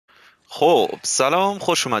خب سلام،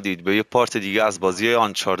 خوش اومدید به یه پارت دیگه از بازی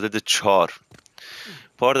آنچاردد 4.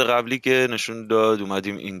 پارت قبلی که نشون داد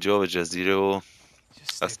اومدیم اینجا به جزیره و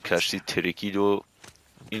از کشتی ترکید و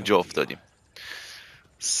اینجا افتادیم.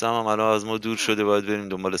 سم هم الان از ما دور شده، باید بریم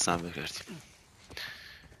دنبال سم بگردیم.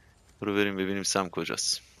 برو بریم ببینیم سم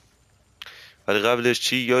کجاست. ولی قبلش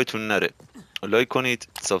چی یادتون نره لایک کنید،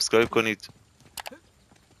 سابسکرایب کنید،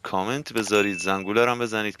 کامنت بذارید، زنگوله رو هم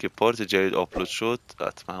بزنید که پارت جدید آپلود شد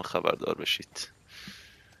حتما خبردار بشید.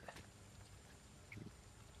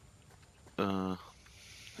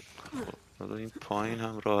 حالا این پایین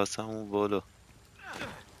هم راه هست، همون بالا.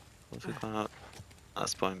 فکر کنم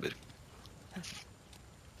از پایین بریم.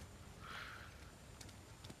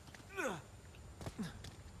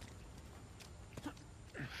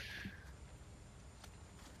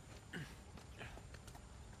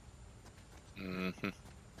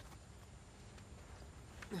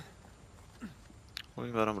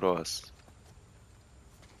 این برام راه هست.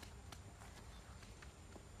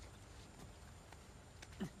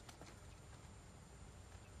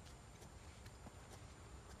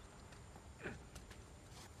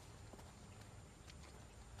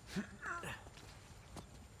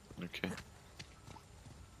 اوکی.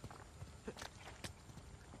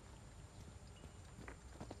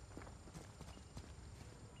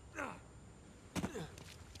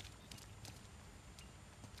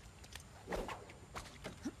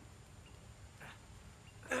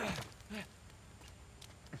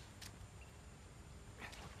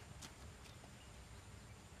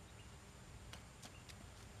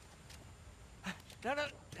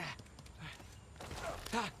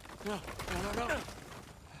 No. No.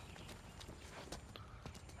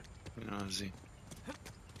 این از این.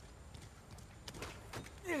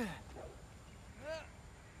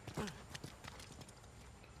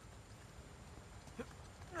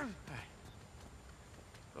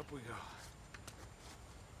 Up we go.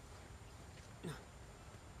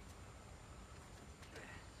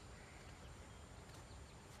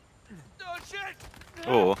 Oh shit!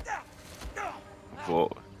 اوه وای.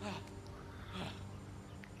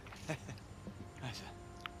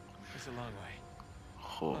 It's a long way.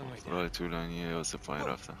 خب راه طولانیه واسه پایین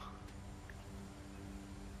رفتن.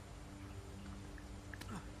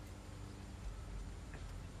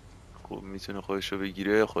 خب میتونه خودشو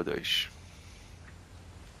بگیره خدایش.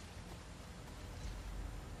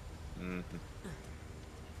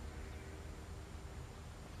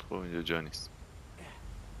 خب اینجا جا نیست،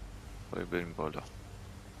 باید بریم بالا.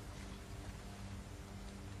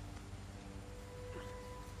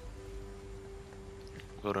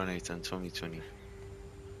 برو نیتن، تو میتونی.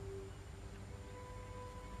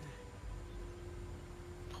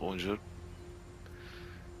 خب اونجا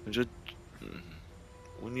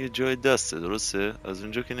اون یه جای دسته، درسته؟ از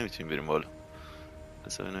اونجا که نمیتونیم بریم بالا.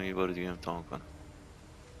 پس اینا یه بار دیگه امتحان کنم.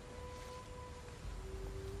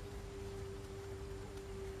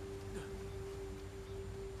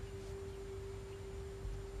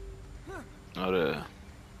 آره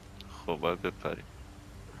خب باید بپریم.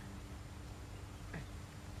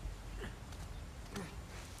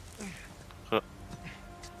 خب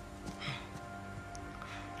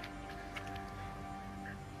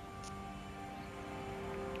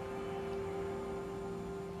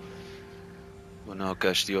اونا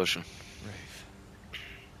کشتی هاشون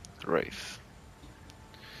ریف.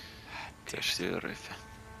 کشتی ریفه.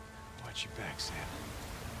 Watch your back, Sam.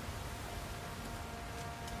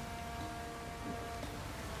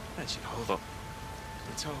 That should hold. خب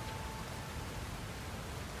Let's hope.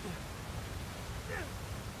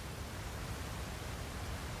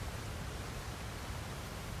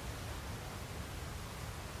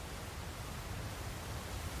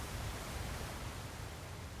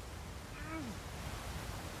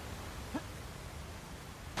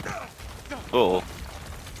 اوه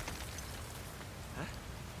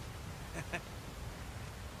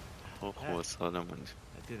خوب سالم موندی.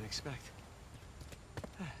 I didn't expect.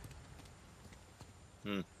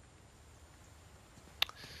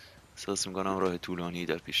 احساس میکنم راه طولانی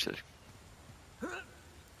در پیش داریم.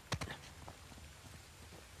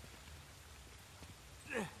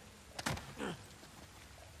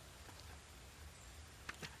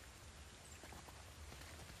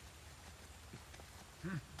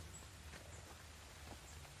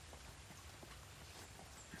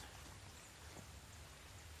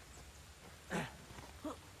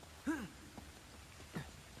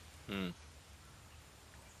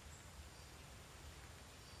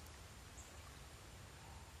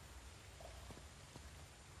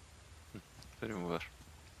 بریم اونور.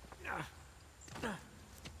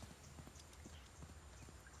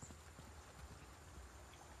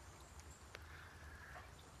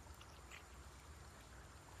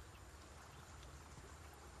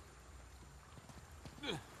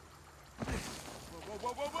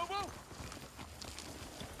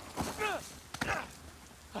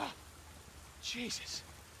 Jesus.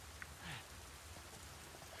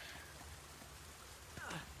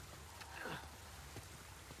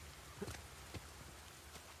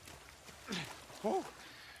 Oh,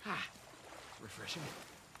 refreshing.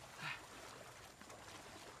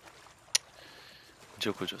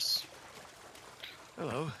 اینجا کجاست؟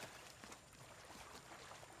 Hello.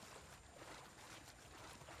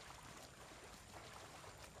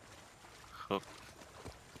 خب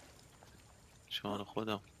جان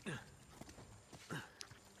خودم.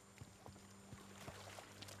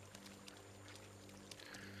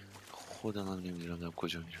 خودم هم نمیدونم دارم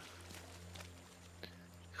کجا میرم.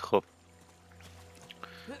 خب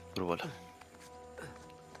برو بالا.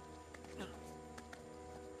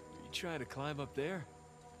 You trying to climb up there?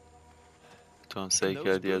 تو هم سعی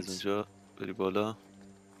کردی از اونجا بری بالا.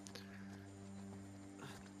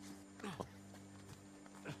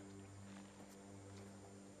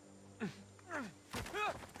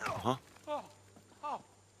 آها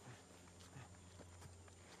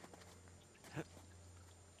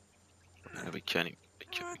بکنیم.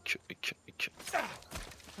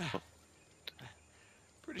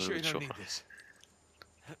 Pretty sure you don't need this.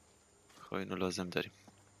 خب اینو لازم داریم.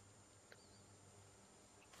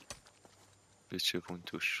 بچپون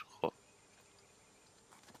توش. خب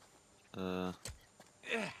Yeah,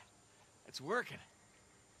 it's working.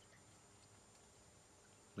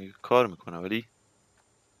 میگه کار میکنه ولی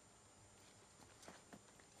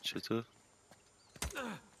چطور؟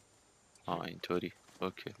 اینطوری.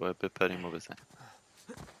 اوکی باید بپریم و بزنیم.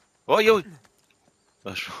 یو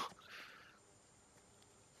باشو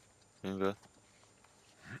این به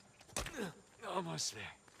Almost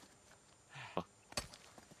there.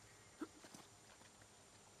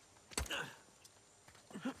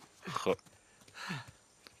 خب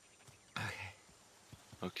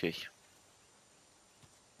اوکی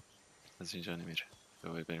از اینجا نمیره.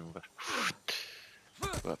 باید بریم اون بر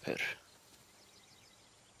و پر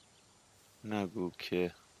نگو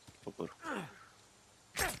که برو.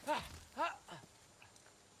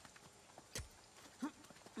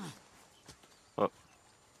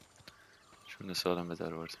 چون سالم به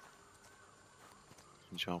در آوردیم.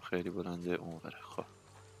 اینجا هم خیلی بلنده اون بره. خب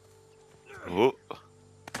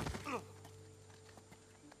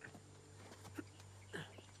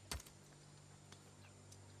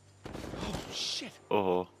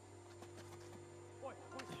اوه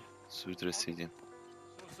زود رسیدیم.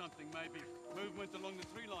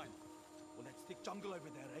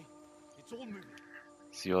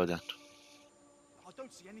 زیادن.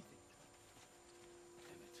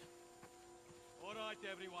 All right,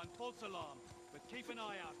 everyone, false alarm, but keep an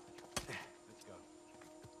eye out. Let's go.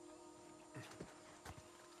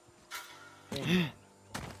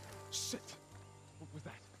 Shit. What was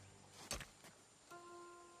that?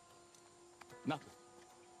 Nothing.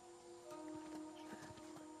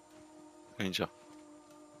 اینجا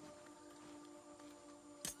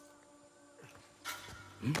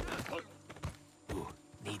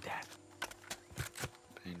Need that.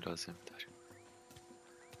 به این لازم داریم.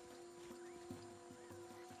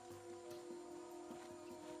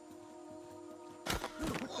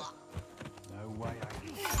 No way.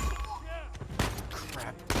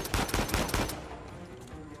 Crap.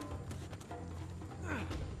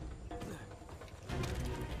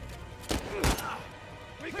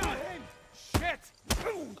 We got him! Shit!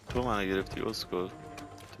 تو منو گرفتی اسکل.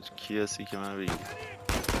 تو کی هستی که منو بگیری؟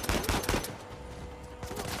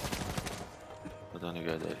 خدا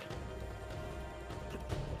نگه داری.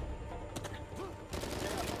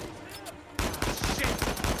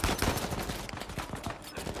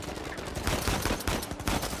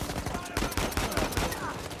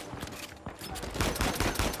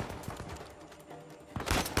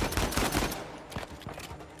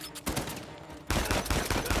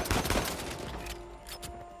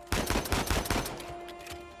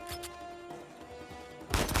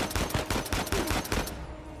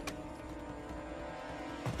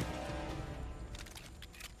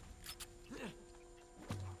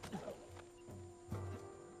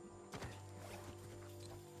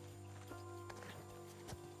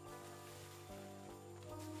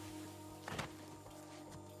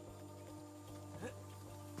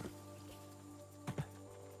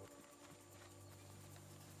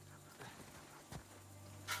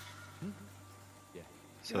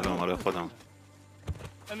 سلام علیکم خودم.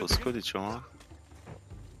 اسکلید شما؟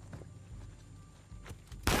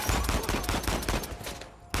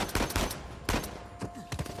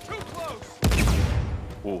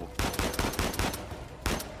 اوه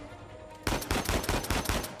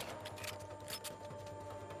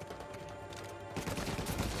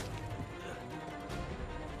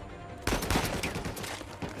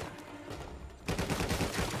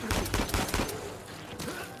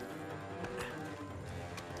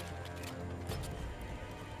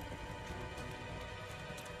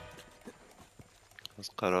از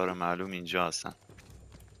قرار معلوم اینجا هستن.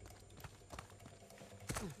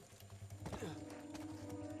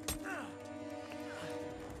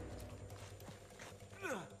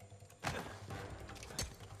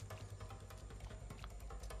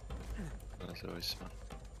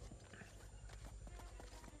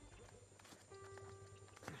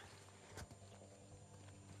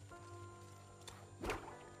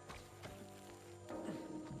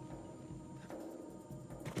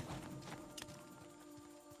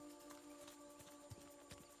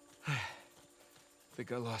 I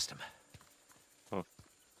think I lost him.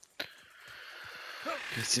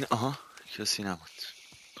 کسی کسی نبود.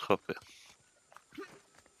 خب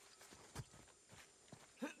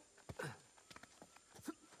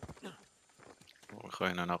میخوای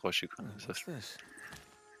اینا نقاشی کنه.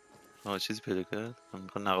 چیزی پیدا کرد. من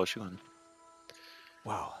میخوام نقاشی کنه.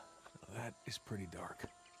 Wow, that is pretty dark.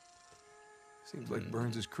 Seems like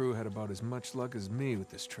Burns' crew had about as much luck as me with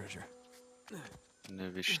this treasure.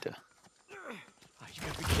 نوشته. You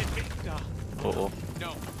gotta be kidding me. No.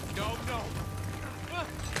 No. No, no.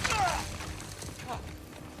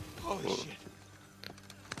 Holy shit.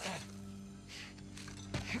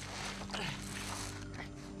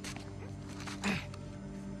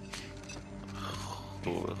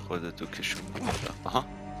 خودتو کشون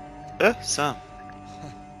سم.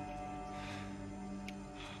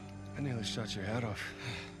 I nearly shot your head off.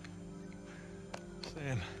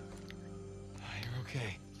 Sam, you're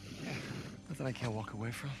okay. Nothing I can't walk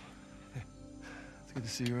away from. It's good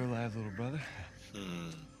to see you're alive, little brother.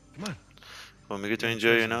 Come on. خب میگه تو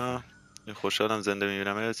اینجا اینا خوشحالم زنده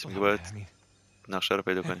میبینمت. میگه باید نقشه رو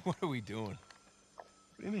پیدا کنیم. What are we doing?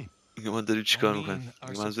 What do you mean? میگه ما داریم چیکار میکنیم؟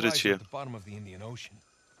 میگه منظورت چیه؟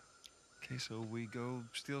 Okay, so we go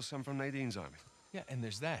steal some from Nadine's army. Yeah, and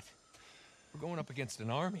there's that. We're going up against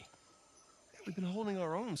an army. We've been holding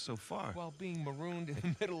our own so far. While being marooned in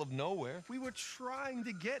the middle of nowhere. We were trying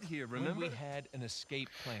to get here, remember? We had an escape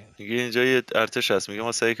plan. میگه اینجا یه ارتش هست. میگه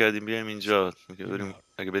ما سعی کردیم بیایم اینجا. میگه بریم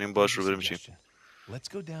اگه بریم باش رو بریم چی؟ Let's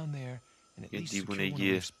go down there and at least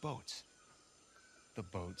دیوونگیه. The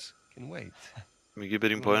boats can wait. میگه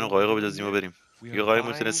بریم پایین و قایقو بندازیم و بریم. میگه قایق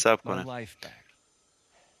میتونه صبر کنه.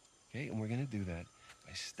 Okay, and we're gonna do that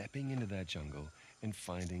by stepping into that jungle and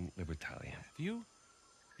finding Libertalia. Have you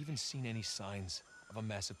even seen any signs of a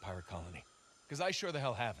massive pirate colony? Because I sure the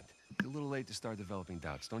hell haven't. It's a little late to start developing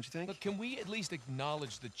doubts, don't you think? But can we at least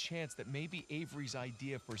acknowledge the chance that maybe Avery's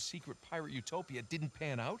idea for a secret pirate utopia didn't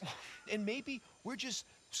pan out? And maybe we're just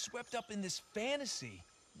swept up in this fantasy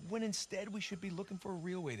when instead we should be looking for a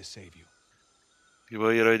real way to save you.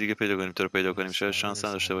 باید یه راه دیگه پیدا کنیم تا رو پیدا کنیم. شاید شانس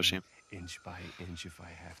نداشته باشیم. Inch by inch if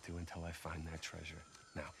I have to until I find that treasure.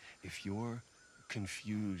 Now, if you're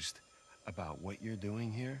confused about what you're doing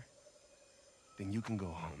here, then you can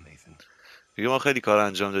go home, Nathan. میگه ما خیلی کار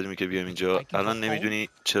انجام دادیم که بیام اینجا. الان نمیدونی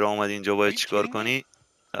چرا اومدی اینجا باید چیکار کنی.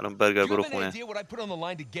 الان برگرد برو خونه.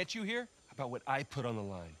 About what I put on the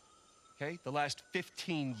line. Okay? The last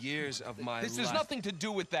 15 years of my life. This has nothing to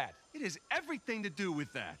do with that. It has everything to do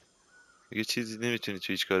with that. میگه چیزی نمیتونی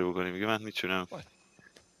تو هیچ کاری بکنی. میگه من میتونم.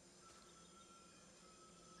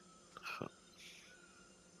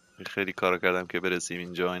 خیلی کار کردم که برسیم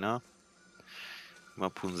اینجا اینا. من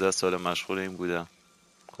 15 سال مشغول این بودم.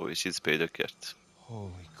 خب یه چیز پیدا کرد.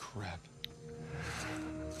 Holy crap.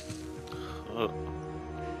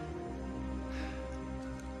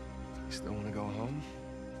 You still want to go home?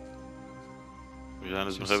 میگه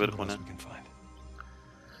هنوز میخوای بری خونه؟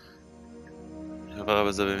 یا فقط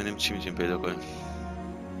بذار ببینیم چی میتونیم پیدا کنیم.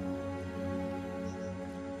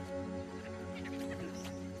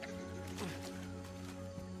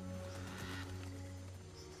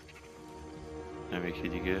 هم یکی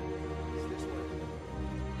دیگه.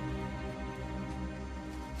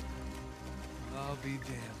 I'll be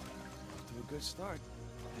damned. To a good start.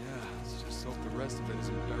 Yeah, let's just hope the rest of it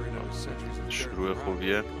isn't buried under centuries of dirt. شروع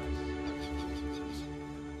خوبیه.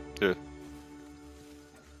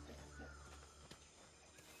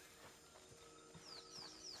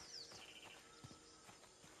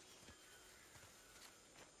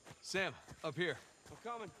 Sam, up here. I'm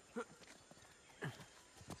coming.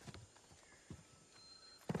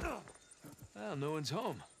 Well, no one's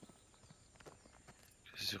home.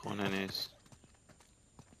 کسی خونه نیست.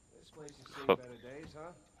 This place has seen Fuck. better days,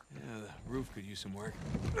 huh? Yeah, the roof could use some work.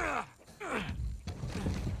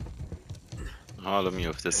 حالا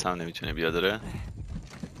میفته. سم نمیتونه بیا داره.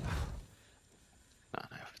 نه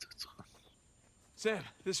نیفتاد. Sam,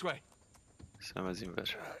 this way. سم از این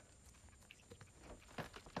بر.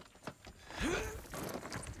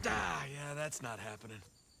 Yeah, that's not happening.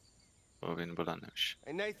 بابا این بلند نمیشه.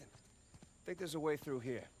 Hey, Nathan. I think there's a way through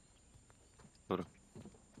here. برو.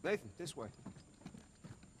 Nathan, this way.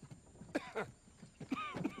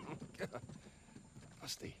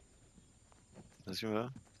 Rusty. از این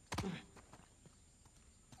ور؟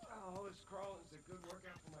 All this crawling is a good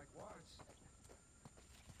workout for my quads.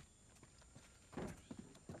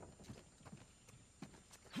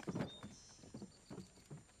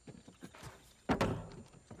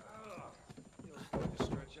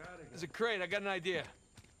 There's a crate. I got an idea.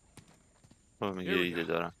 من یه ایده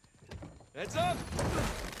دارم. Heads up!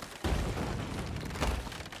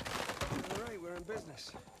 All right, we're in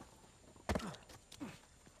business.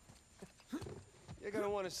 You're gonna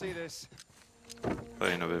want to see this.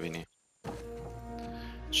 باید اینو ببینیم.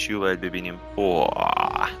 چیو باید ببینیم؟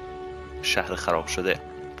 اوه. شهر خراب شده.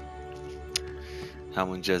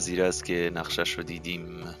 همون جزیره است که نقشش رو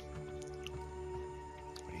دیدیم.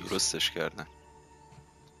 درستش کردن.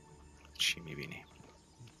 چی میبینی؟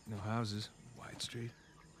 No houses, wide street.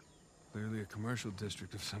 Clearly a commercial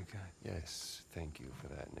district of some kind. Yes, thank you for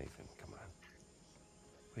that, Nathan. Come on.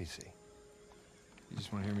 What do you see? You just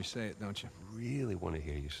want to hear me say it, don't you? Really want to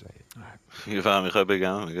hear you say it. All right. میگه فهم میخوای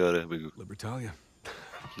بگم؟ میگه آره بگو. Libertalia.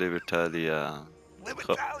 لیبرتالیا.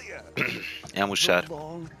 Libertalia! همون شهر. The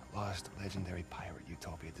long-lost legendary pirate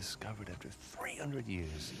utopia discovered after 300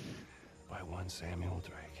 years by one Samuel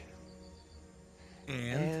Drake.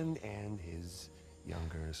 And his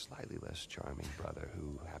younger, slightly less charming brother who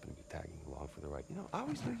happened to be tagging along for the ride. You know, I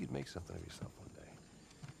always knew you'd make something of yourself one day.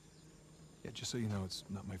 Yeah, just so you know, it's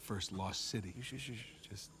not my first lost city. You should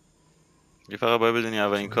just... یه فقط باید بدونی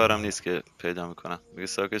اولین کارم نیست که پیدا میکنم. میگه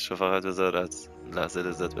ساکت شو فقط بذار از لحظه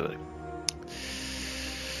لذت ببریم.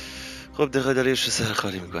 خب دقیقه داریش رو سر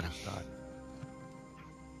خالی میکنم.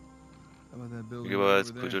 میگه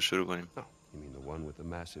باید کجا شروع کنیم؟ Oh, you mean the one with the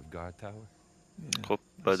massive guard tower? خب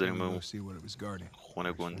باید داریم به Go اون see what it was guarding.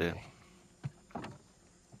 خونه گنده.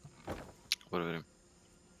 برو بریم.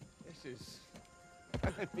 This is...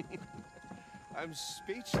 I mean, I'm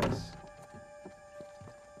speechless.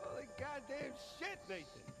 Holy goddamn shit,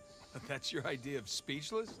 Nathan! That's your idea of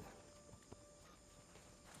speechless?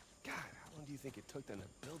 God, how long do you think it took them to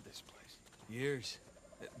build this place? Years.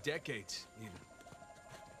 Decades, even.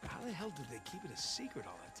 How the hell did they keep it a secret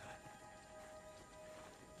all that time?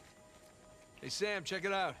 Hey, Sam, check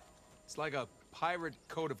it out. It's like a pirate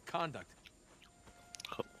code of conduct.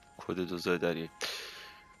 خب کد دوزای دریایی.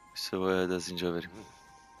 سه باید از اینجا بریم.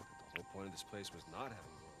 The whole point of this place was not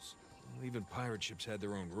having rules. Well, even pirate ships had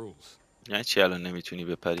their own rules. یعنی چی الان نمیتونی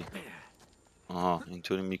بپری؟ آها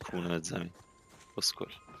اینطوری میکونمت زمین.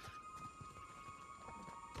 بسکل.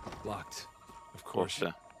 Locked, of course.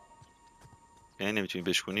 خب یعنی نمیتونی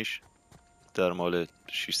بشکونیش؟ در مال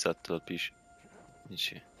 600 سال پیش. این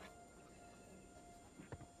چیه؟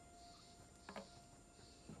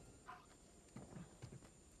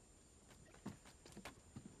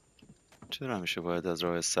 چرا همیشه باید از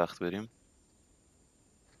راه سخت بریم؟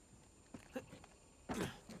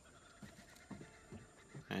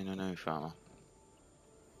 اینو نمیفهمم.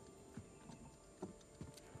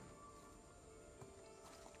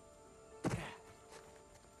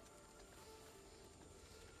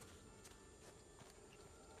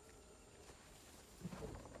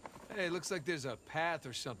 Hey, looks like there's a path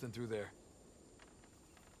or something through there.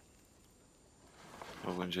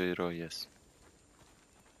 اونجا یه راهی هست.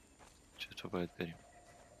 چطور باید بریم؟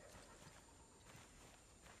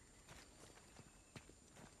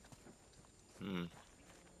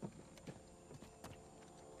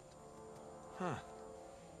 Huh.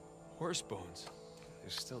 Horse bones. They're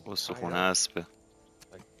still استخونه tied up, اسبه.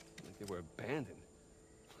 like they were abandoned.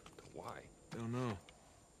 But why? Don't know.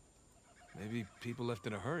 Maybe people left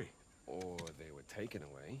in a hurry. Or they were taken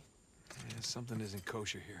away. Yeah, something isn't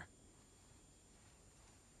kosher here.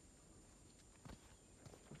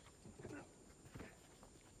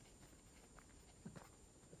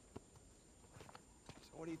 So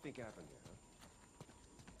what do you think happened here, huh?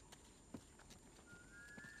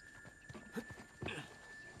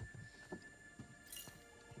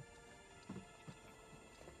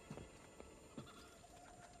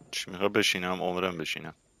 چی میخوای بشینم؟ عمرم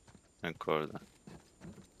بشینم. این کار دارم.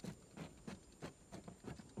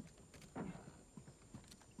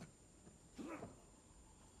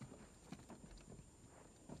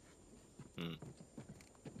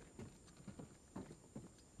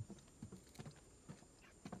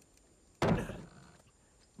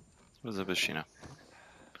 بذار بشینم.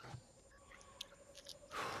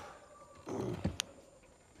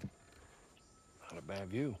 Not a bad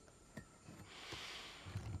view.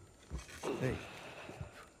 Hey.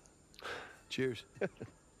 Cheers.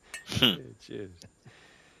 Cheers.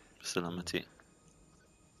 سلامتی.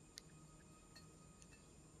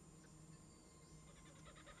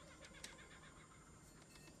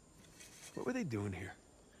 What were they doing here?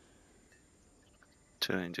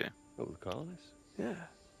 چرا اینجا؟ Oh, the colonists? Yeah.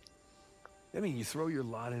 I mean, you throw your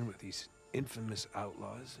lot in with these infamous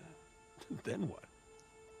outlaws, then what?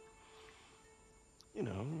 You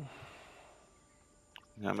know,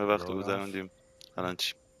 همه وقت گذروندیم. الان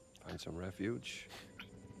چی؟ find some refuge.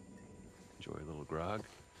 Enjoy a little grog.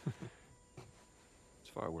 It's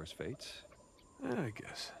far worse fates. I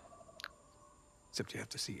guess. Except you have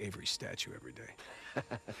to see Avery's statue every day.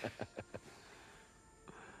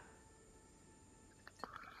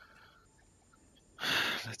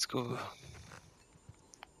 Let's go.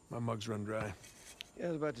 My mug's run dry. Yeah, I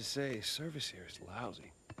was about to say, service here is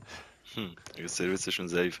lousy. اگه سرویسشون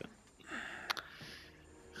ضعیفه.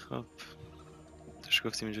 خب توش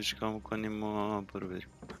گفتیم اینجا چیکار میکنیم ما برو بریم.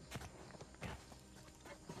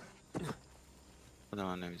 خودم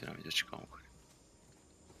من نمیدونم اینجا چیکار میکنیم.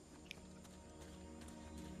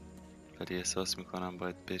 ولی احساس میکنم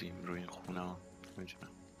باید بریم روی این خونه ها.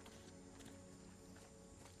 نمیدونم.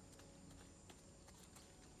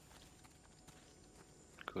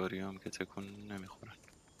 کاری هم که تکون نمیخورن.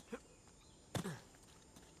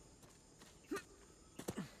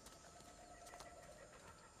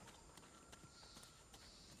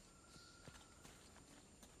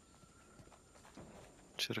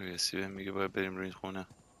 چرا کسی بهم میگه باید بریم روی این خونه؟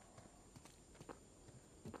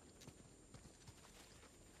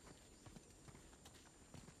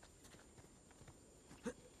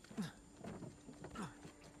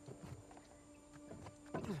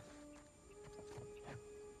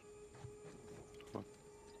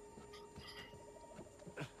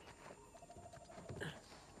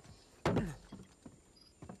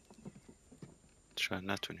 شاید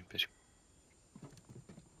نتونیم بریم.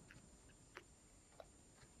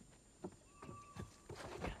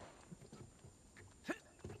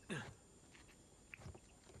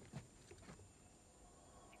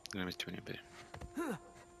 نمیتونیم بریم.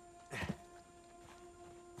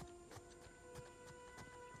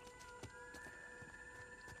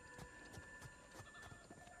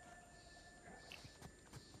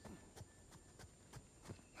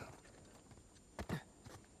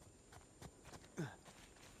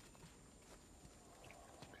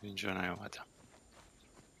 اینجا نیومدم.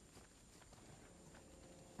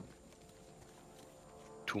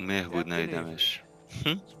 تو مه بود ندیدمش.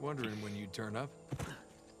 Was wondering when you'd turn up.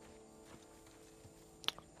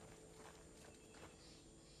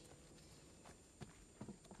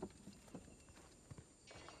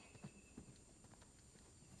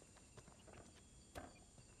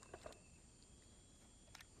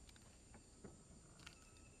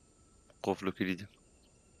 قفل و کلیدم.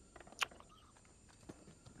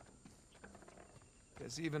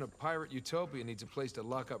 Guess even a pirate utopia needs a place to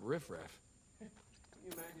lock up riffraff. Can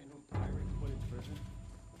you imagine who pirates put in prison?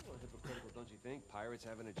 A little hypocritical, don't you think? Pirates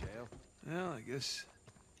having a jail? Well, I guess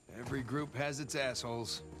every group has its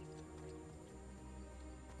assholes.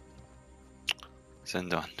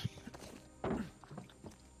 زندان.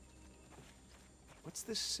 What's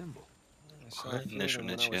this symbol? I saw it نشونه when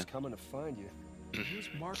I was چیه؟ coming to find you. Who's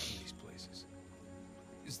marking these places?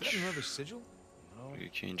 Is that another sigil?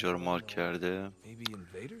 یکی اینجا رو مارک کرده. Maybe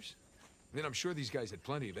invaders? I mean, I'm sure these guys had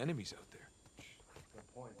plenty of enemies out there.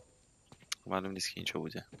 معلوم نیست که اینجا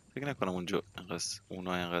بوده. فکر نکنم اونجا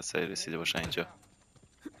اونا اینقدر سریع رسیده باشن اینجا.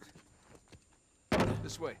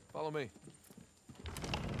 This way. Follow me.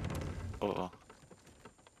 اوه.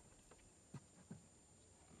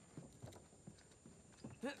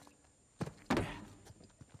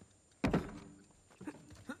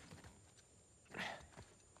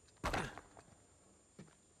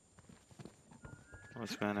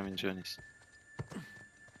 مطمئنم اینجا نیست.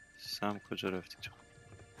 سم کجا رفتی تو؟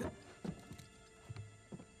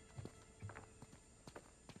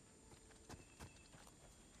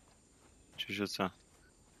 چی شد سم؟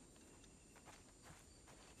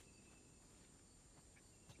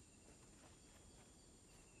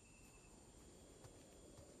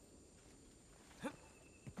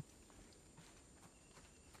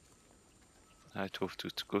 های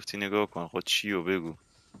توفتوت گفتی نگاه کن خود چی رو بگو.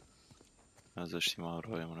 نذاشتی ما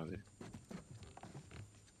راهمونو بریم.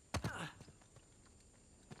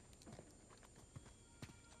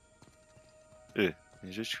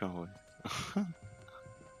 اینجا چیکار می‌کنی؟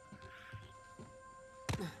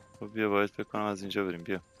 خب بیا باید فکر کنم از اینجا بریم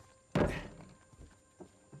بیا.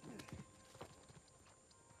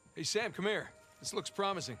 Hey, Sam, come here. This looks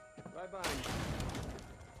promising. Right behind you.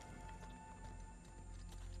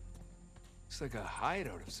 Looks like a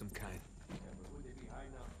hideout of some kind. Yeah, but who'd they be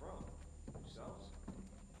hiding out from? Themselves?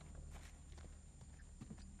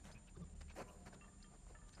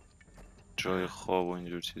 جای خواب و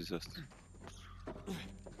اینجور چیز هست.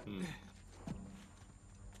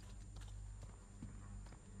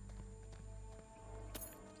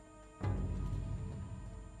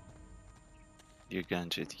 یه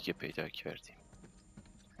گنج دیگه پیدا کردیم.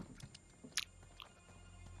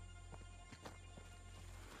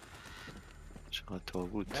 چقدر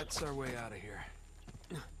تابوت. That's our way out of here.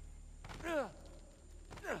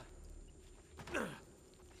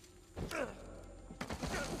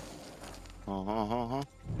 آها آها آها.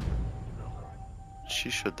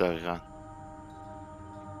 چی شد دقیقا؟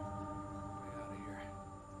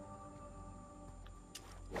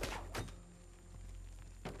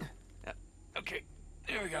 Okay,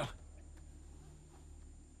 there we go.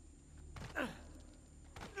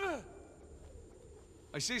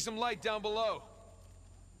 I see some light down below.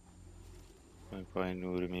 پای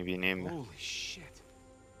نور میبینیم. Holy shit.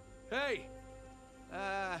 Hey!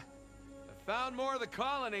 I found more of the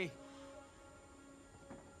colony.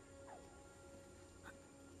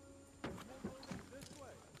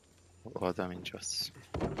 آدم اینجاست.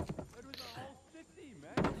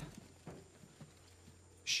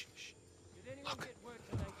 Shh, shh. Look.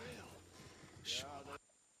 Shh.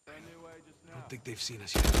 I don't think they've seen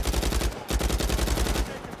us yet.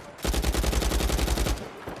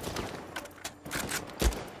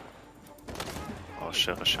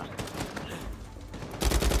 عاشقشم.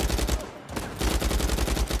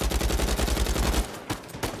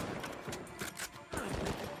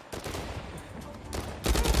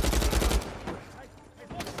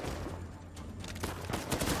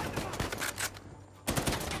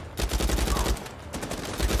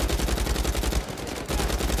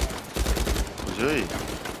 کجایی؟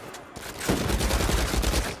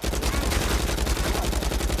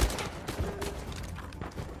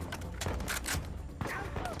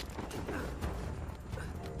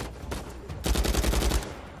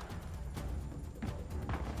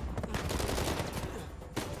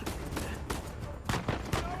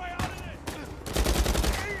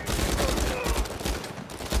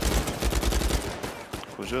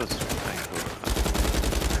 کجاست؟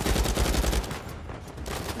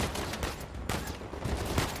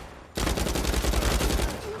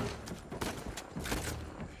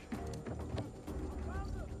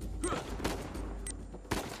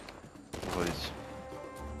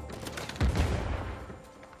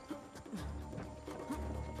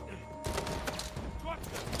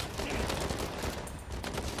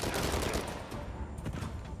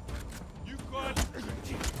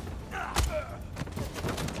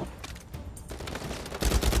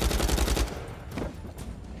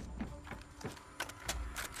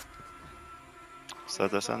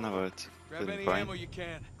 صد درصد نباید Grab بریم any پایین ammo you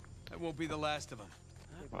can. That won't be the last of them.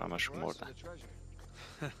 و همشون مردن.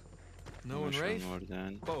 No one همشون Rafe?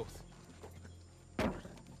 مردن. Both.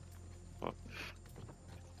 خب.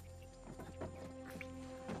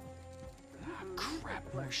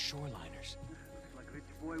 Crap, more shoreliners. Like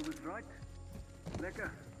Rich Boy was right. Lekker.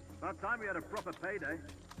 About time we had a proper payday.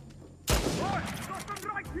 Boy, got them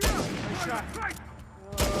right here! Right!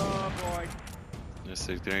 Oh boy. یه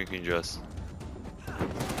سیک درینک اینجاست.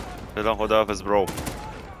 فعلا خداحافظ برو.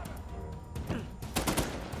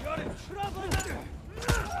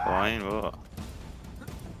 پایین بابا.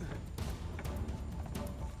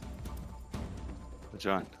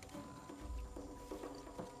 جان.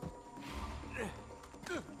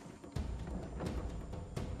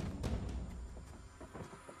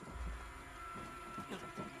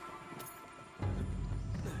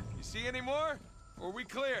 You see any more? Or are we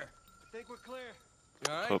clear? I think we're clear.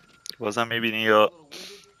 You all right? خب بازم میبینی یا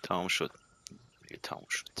تمام شد؟ دیگه تمام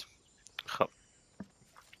شد. خب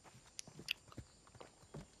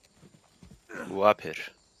واپر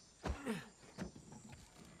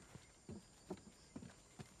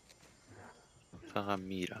فقط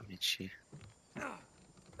میرم چی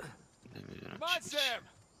نمیدونم Come on, چی Sam!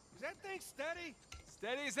 Is that thing steady?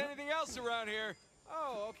 Steady as anything else around here.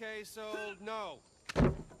 Oh, okay, so no.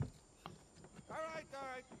 All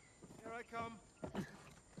right, here I come.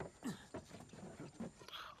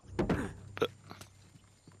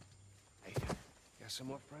 Hey, got some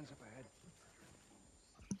more friends up ahead.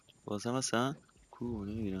 بازم هستن؟ کو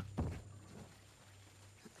نمیدونم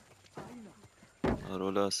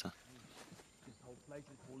آرولا هستن.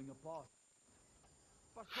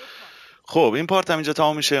 خب این پارت هم اینجا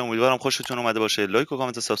تمام میشه. امیدوارم خوشتون اومده باشه. لایک و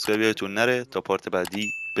کامنت و سابسکرایب یادتون نره. تا پارت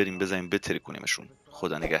بعدی بریم بزنیم بترکونیمشون.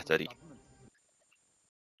 خدا نگهداری.